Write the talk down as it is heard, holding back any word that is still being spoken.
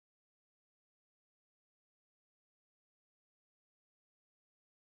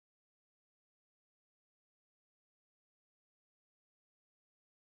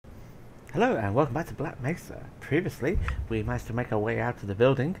Hello and welcome back to Black Mesa. Previously, we managed to make our way out of the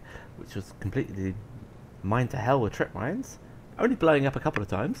building, which was completely mined to hell with trip mines, only blowing up a couple of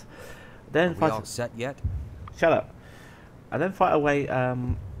times. Then Are we all set yet? Shut up. And then fight our way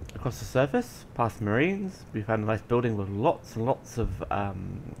across the surface, past Marines. We found a nice building with lots and lots of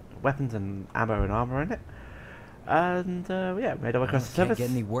weapons and ammo and armor in it. And yeah, made our way across the surface. Can't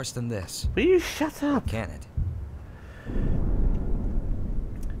get any worse than this. Will you shut up? Can it?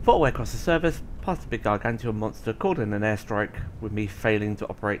 Fought away across the surface, past a big gargantuan monster, called in an airstrike with me failing to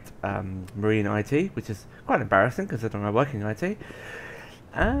operate Marine IT, which is quite embarrassing considering I work in IT.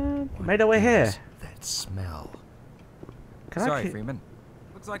 And made our way here. That smell. Sorry, Freeman.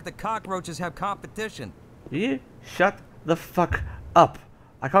 Looks like the cockroaches have competition. Will you shut the fuck up?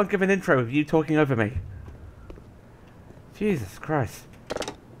 I can't give an intro with you talking over me. Jesus Christ.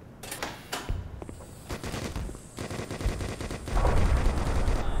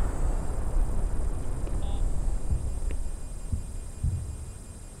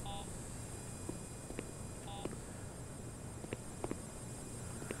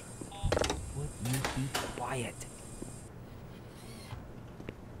 Would you be quiet?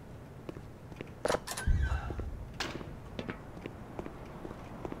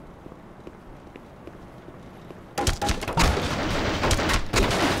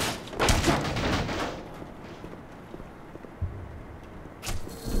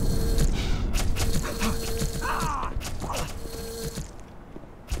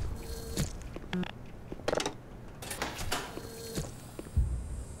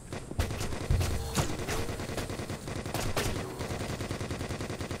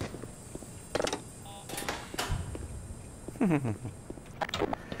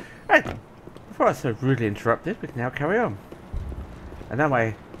 Right, before I was so rudely interrupted, we can now carry on. And now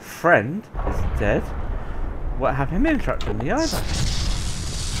my friend is dead. What have him interrupted me either?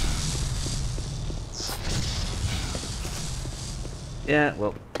 Yeah,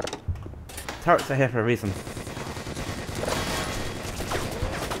 well, turrets are here for a reason.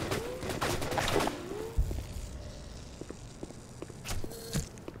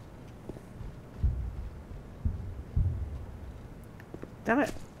 Damn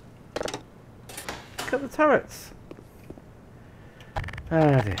it. Look at the turrets.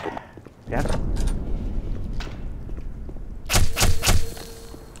 Oh dear. Yeah.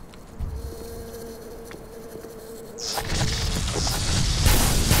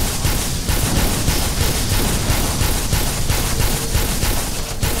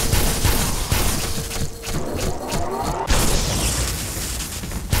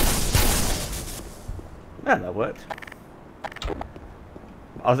 Well, that worked.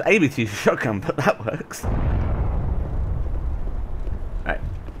 I was aiming to use a shotgun, but that works. Right.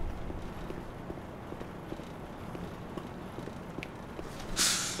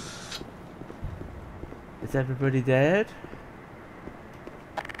 Is everybody dead?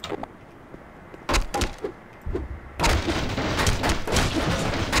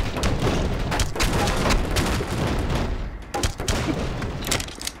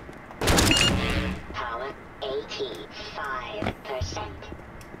 Power 85%.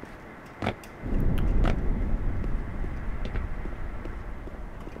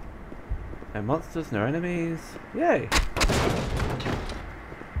 No monsters, no enemies. Yay!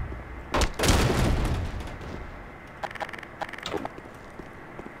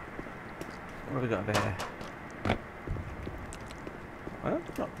 What have we got over here? Well,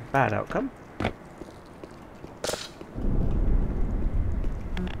 not a bad outcome.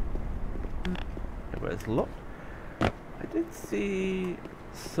 Where's locked? I did see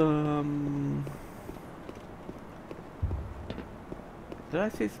some. Did I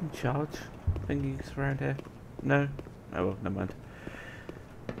see some charge thingies around here? No? Oh well, never mind.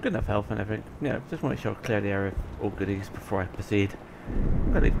 Good enough health and everything. Yeah, just want to make sure I clear the area of all goodies before I proceed.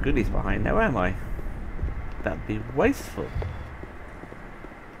 I'm gonna leave goodies behind now, am I? That'd be wasteful.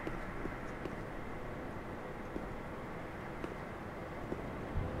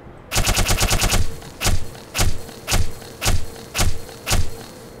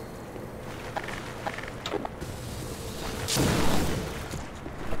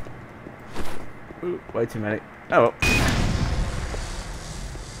 Ooh, way too many. Oh well.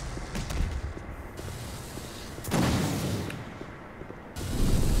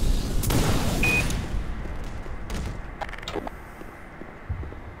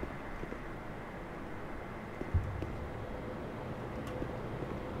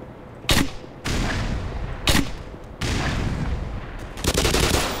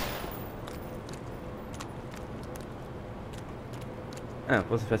 Oh, I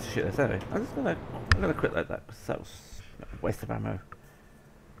wasn't supposed to shoot this anyway. I'm gonna quit like that because that was a waste of ammo.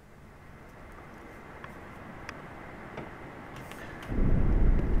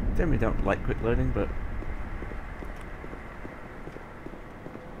 Generally don't like quick loading, but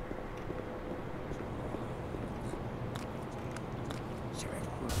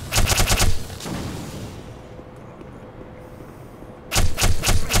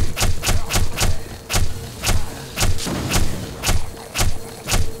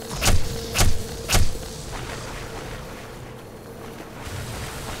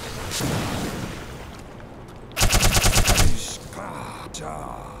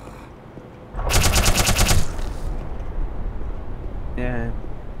yeah,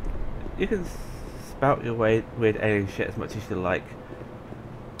 you can spout your weird alien shit as much as you like.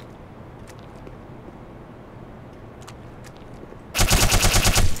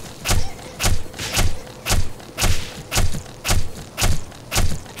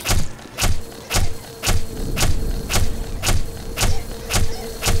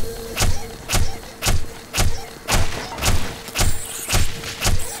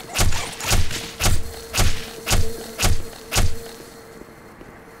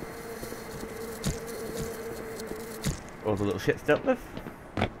 All the little shit's dealt with.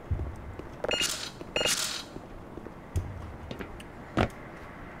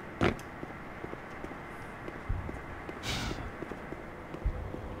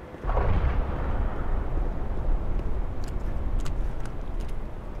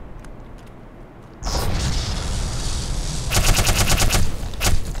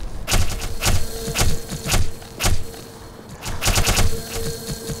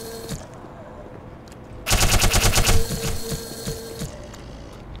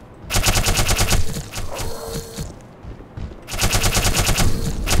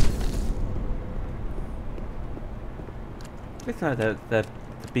 At least no, the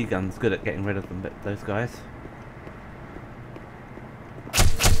B gun's good at getting rid of them, those guys.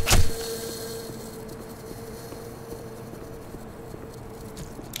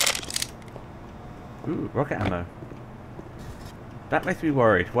 Ooh, rocket ammo. That makes me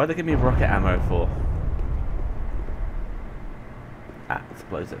worried. Why do they give me rocket ammo for? Ah,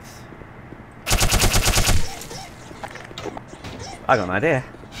 explosives. I got an idea.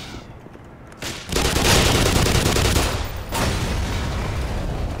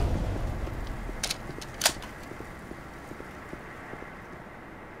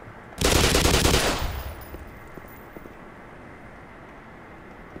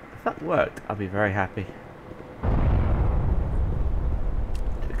 If that worked, I'll be very happy.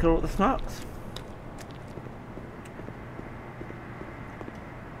 Did it kill all the snarks?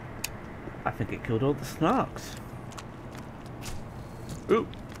 I think it killed all the snarks. Ooh,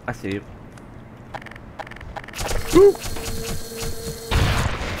 I see you. Ooh!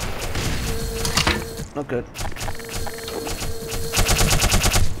 Not good.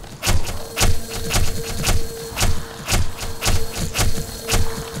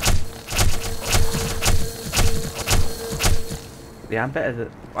 Yeah, I'm better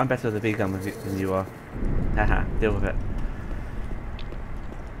with the V gun than you are. Haha, deal with it.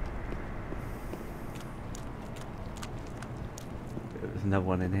 There's another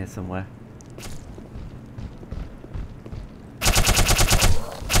one in here somewhere.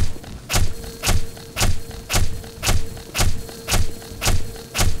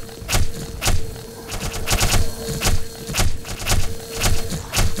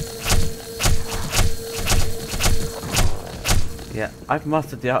 Yeah, I've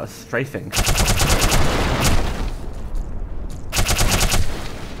mastered the art of strafing.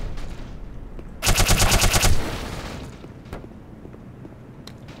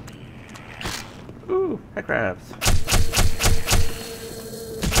 Ooh, head crabs.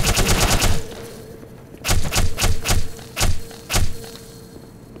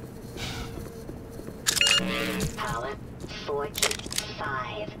 Power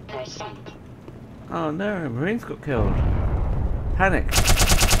 45%. Oh no, Marines got killed. Panic.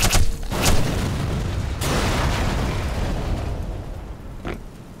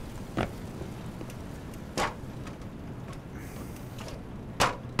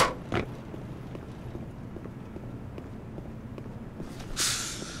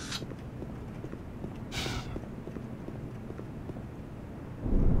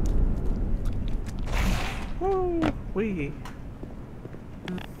 Woo wee.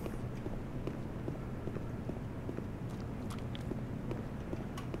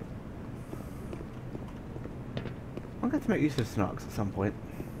 I'm going to make use of snarks at some point.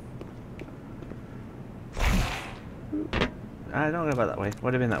 I don't go about that way.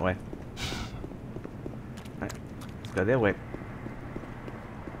 Would have been that way. Right, let's go their way.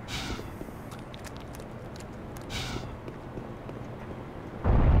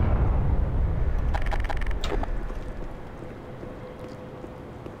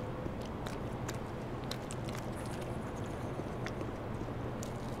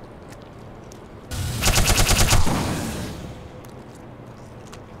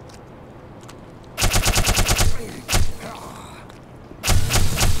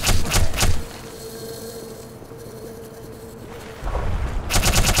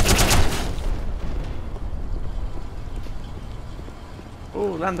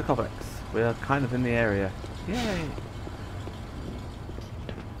 Lambda complex. We are kind of in the area. Yay!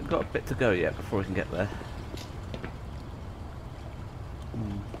 We've got a bit to go yet before we can get there.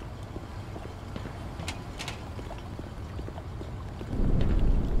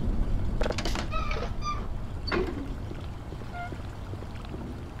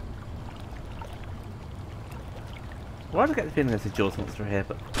 Why do I get the feeling there's a Jaws monster here,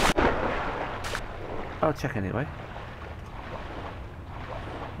 but I'll check anyway.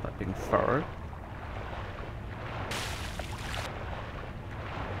 That being thorough.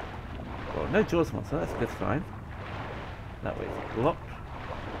 Well, no Jaws monster, that's a good sign. That way it's locked.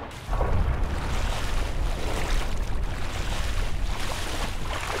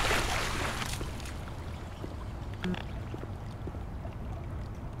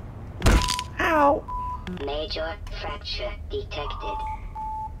 Ow! Major fracture detected.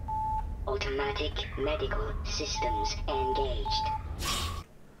 Automatic medical systems engaged.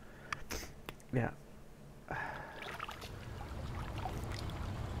 Yeah.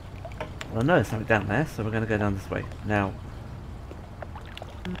 Well, no, there's something down there, so we're going to go down this way. Now.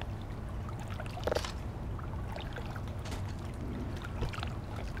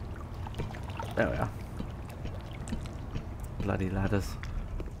 There we are. Bloody ladders.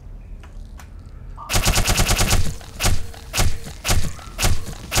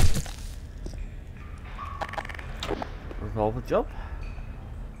 Revolver job.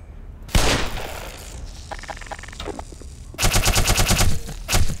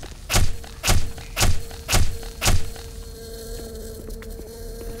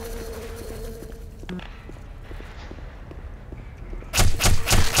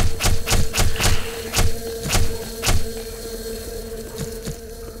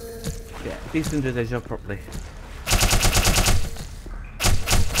 Yeah, these can do their job properly.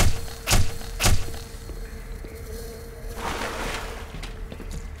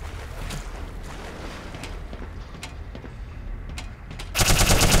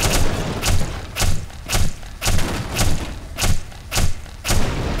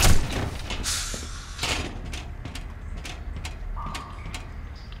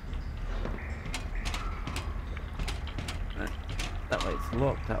 That way it's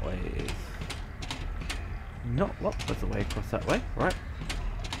locked, that way is not locked, there's a way across that way, right?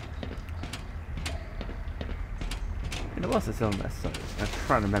 You know what's this on this, so I'm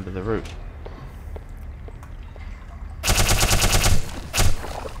trying to remember the route.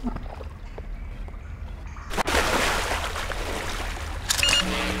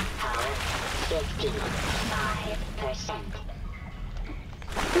 Power 55%.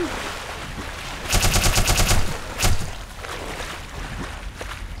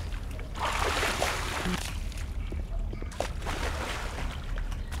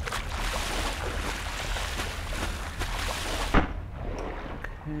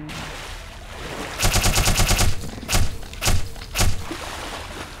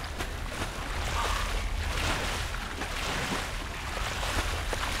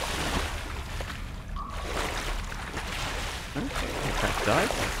 That died,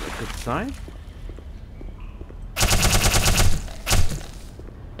 that's a good sign.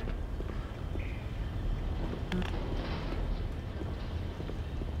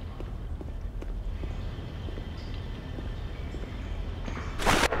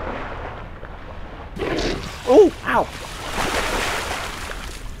 Oh, ow!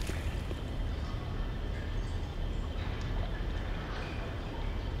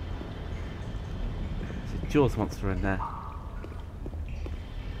 There's a Jaws monster in there.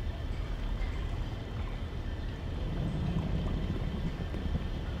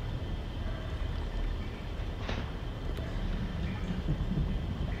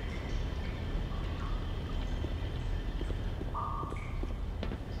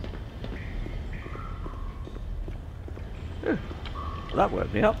 Well, that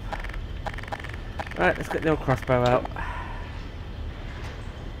worked me up. Right, let's get the old crossbow out.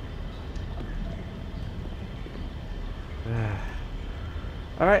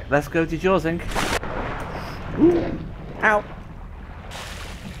 Alright, let's go to Jawsing. Ow!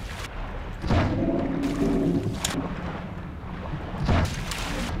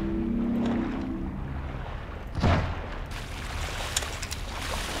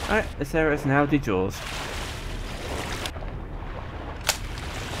 Alright, this area is now de-jaws.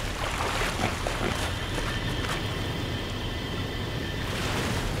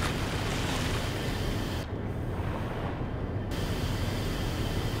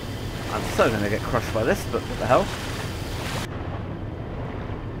 I'm so gonna get crushed by this, but what the hell?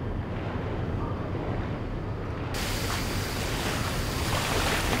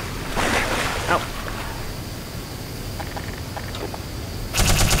 Ow!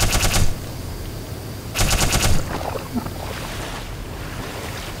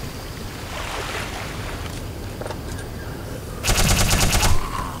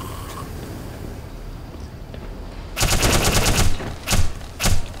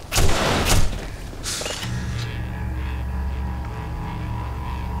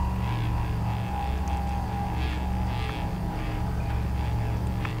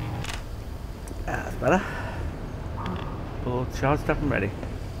 That's better. All charged up and ready.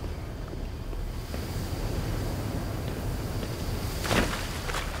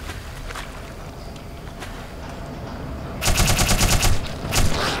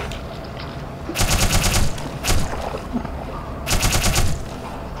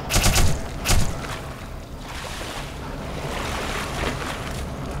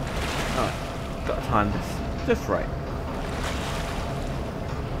 Alright, got to time this just right.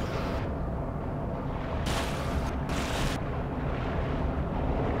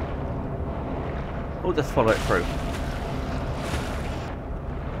 We'll just follow it through.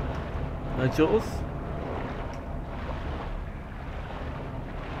 No jaws?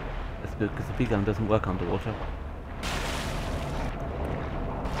 That's good because the big gun doesn't work underwater.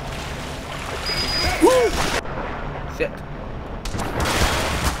 Woo! Shit.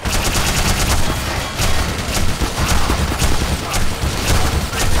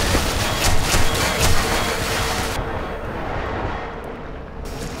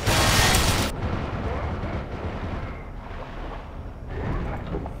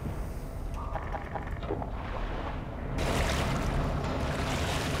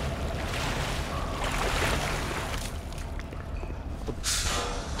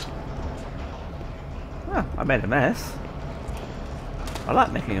 Oh, I made a mess. I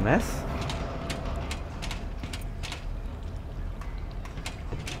like making a mess.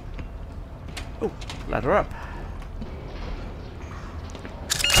 Oh, ladder up.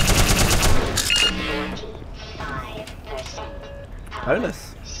 45%.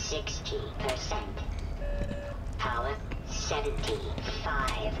 Bonus. 60%. Power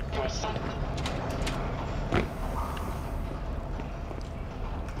 75%.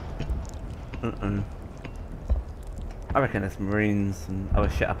 I reckon there's marines and other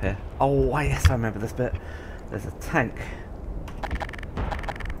shit up here. Oh, yes, I remember this bit. There's a tank.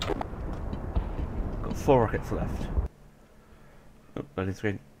 Got 4 rockets left. Oh, loading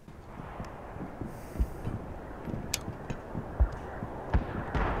screen.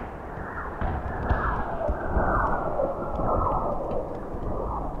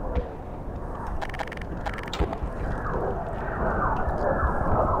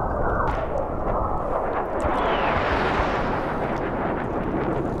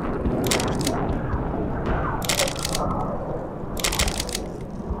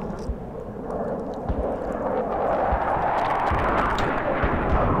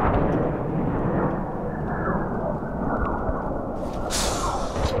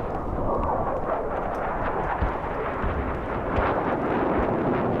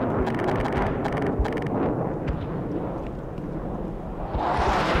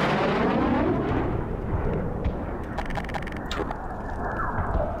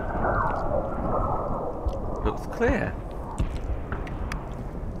 Looks clear.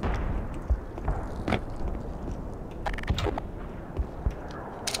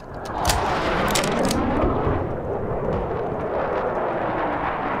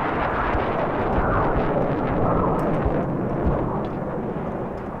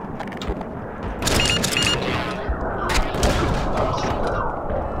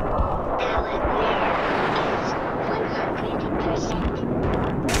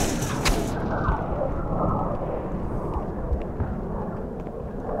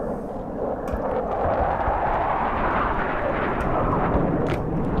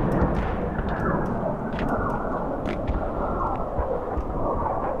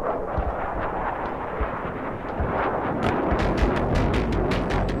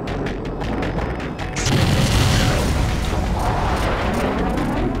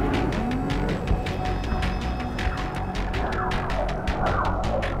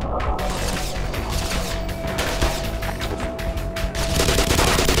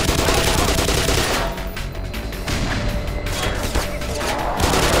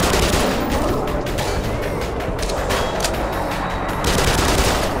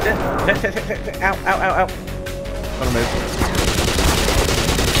 Shit. Ow. Gotta move.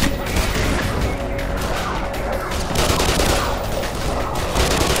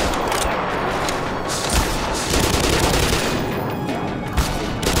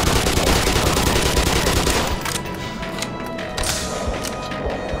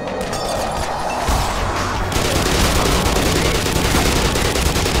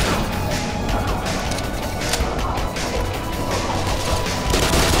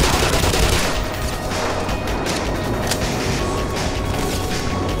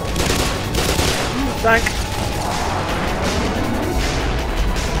 Thank.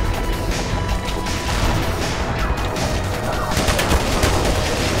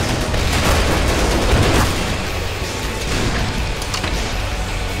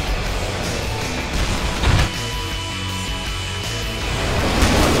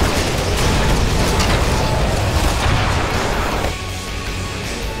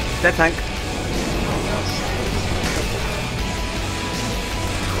 Dead tank.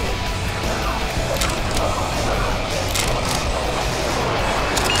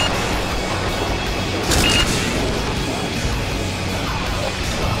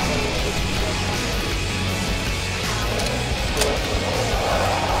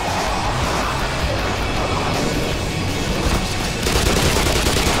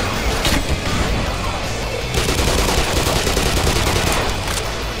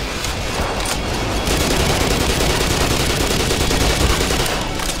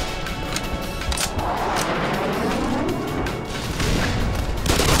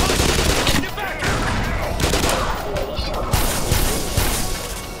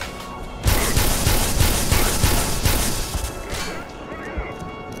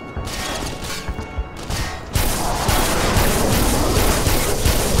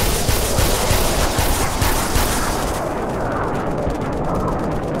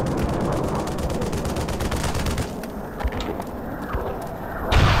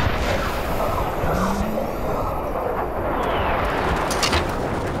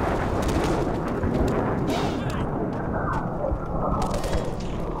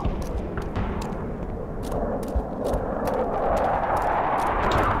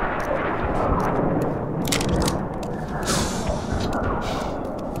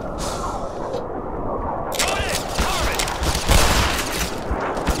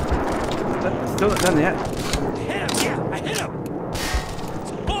 Still not done yet. Hit him! Yeah, I hit him!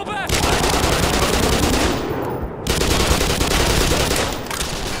 Pull back!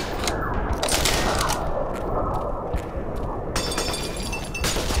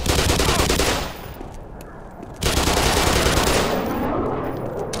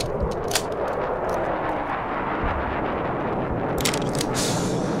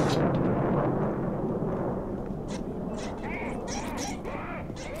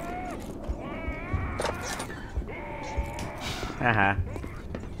 Haha.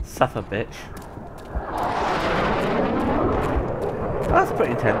 Suffer, bitch. Well, that's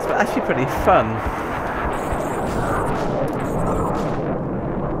pretty intense, but actually pretty fun.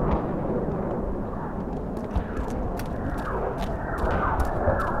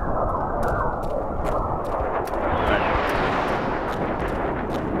 Right.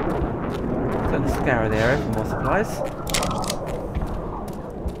 Don't scour the area for more supplies.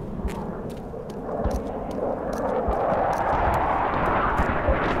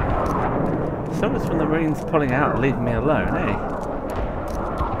 So much from the Marines pulling out and leaving me alone, eh?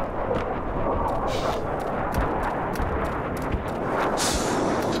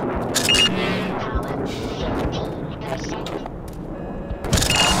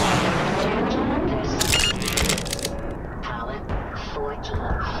 Power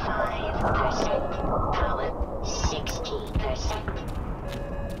 45%. Power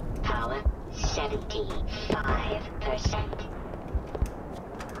 60%. Power 75%.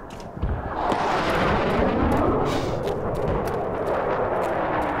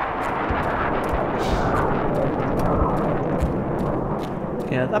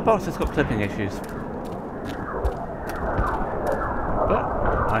 Yeah, that box has got clipping issues. But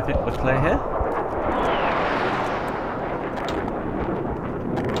I think we're clear here.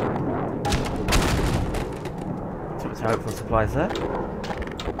 So it's our hopeful supplies there.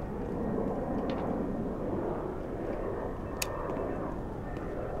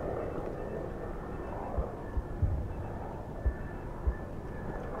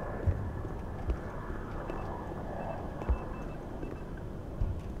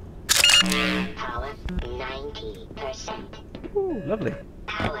 Power 90%. Ooh, lovely.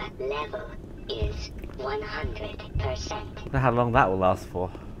 Power level is 100%. I don't know how long that will last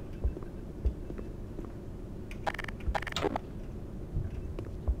for.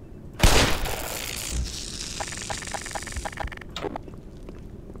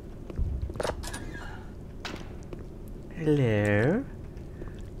 Hello?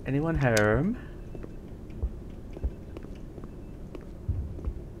 Anyone home?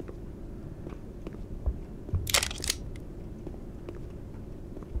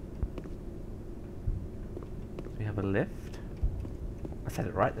 We have a lift. I said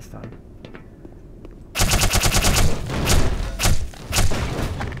it right this time.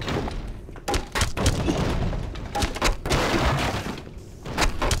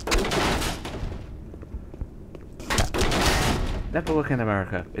 Never work in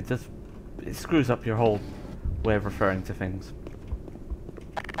America. It screws up your whole way of referring to things.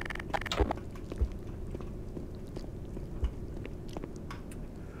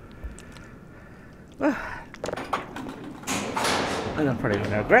 And I'm probably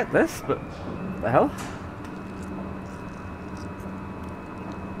gonna regret this, but what the hell?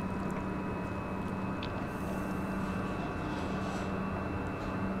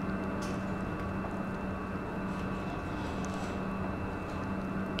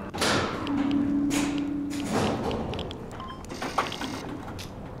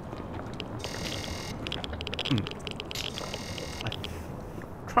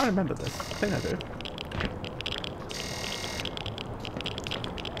 Try to remember this. I think I do.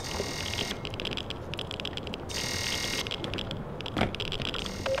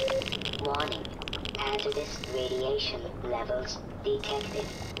 Warning. Hazardous radiation levels detected.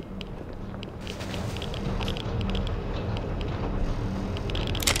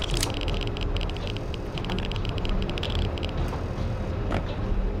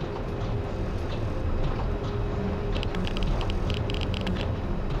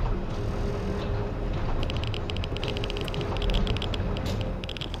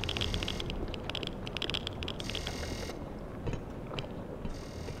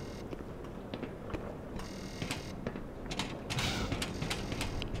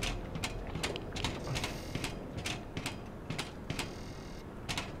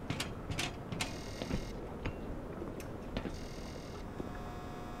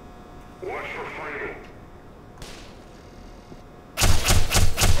 Watch for fighting.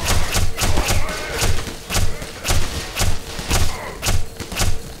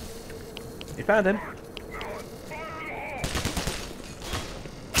 You found him.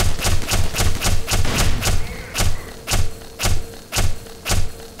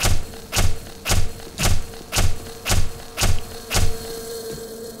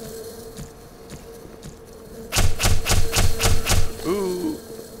 Ooh.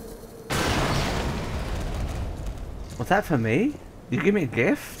 Was that for me? You give me a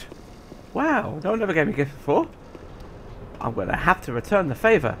gift? Wow, no one ever gave me a gift before. I'm gonna have to return the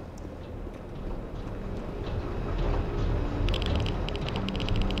favour.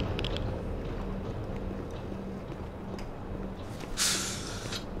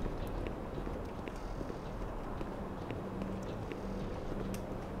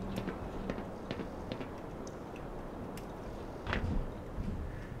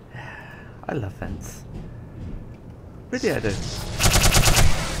 I love vents. Really I do.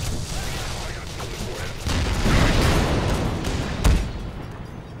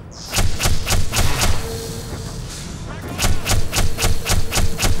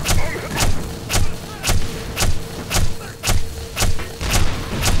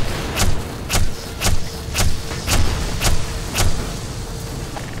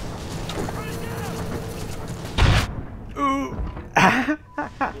 Ooh.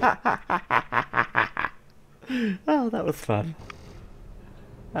 Oh, that was fun.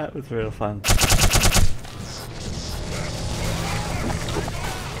 That was real fun.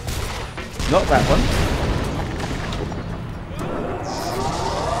 Not that one.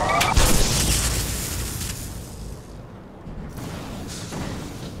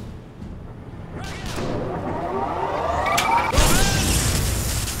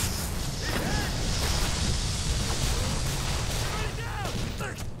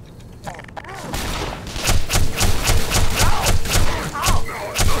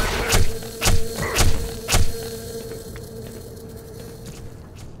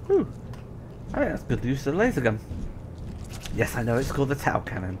 Whew. I think that's good use of the laser gun. Yes, I know it's called the Tau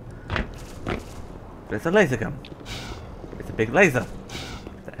Cannon. But it's a laser gun. It's a big laser.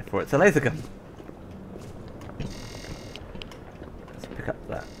 Therefore it's a laser gun. Let's pick up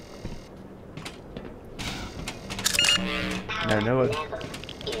that. No, Level is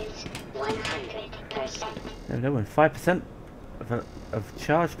 100%. no, 5% of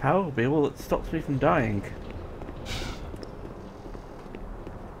charge power will be all that stops me from dying.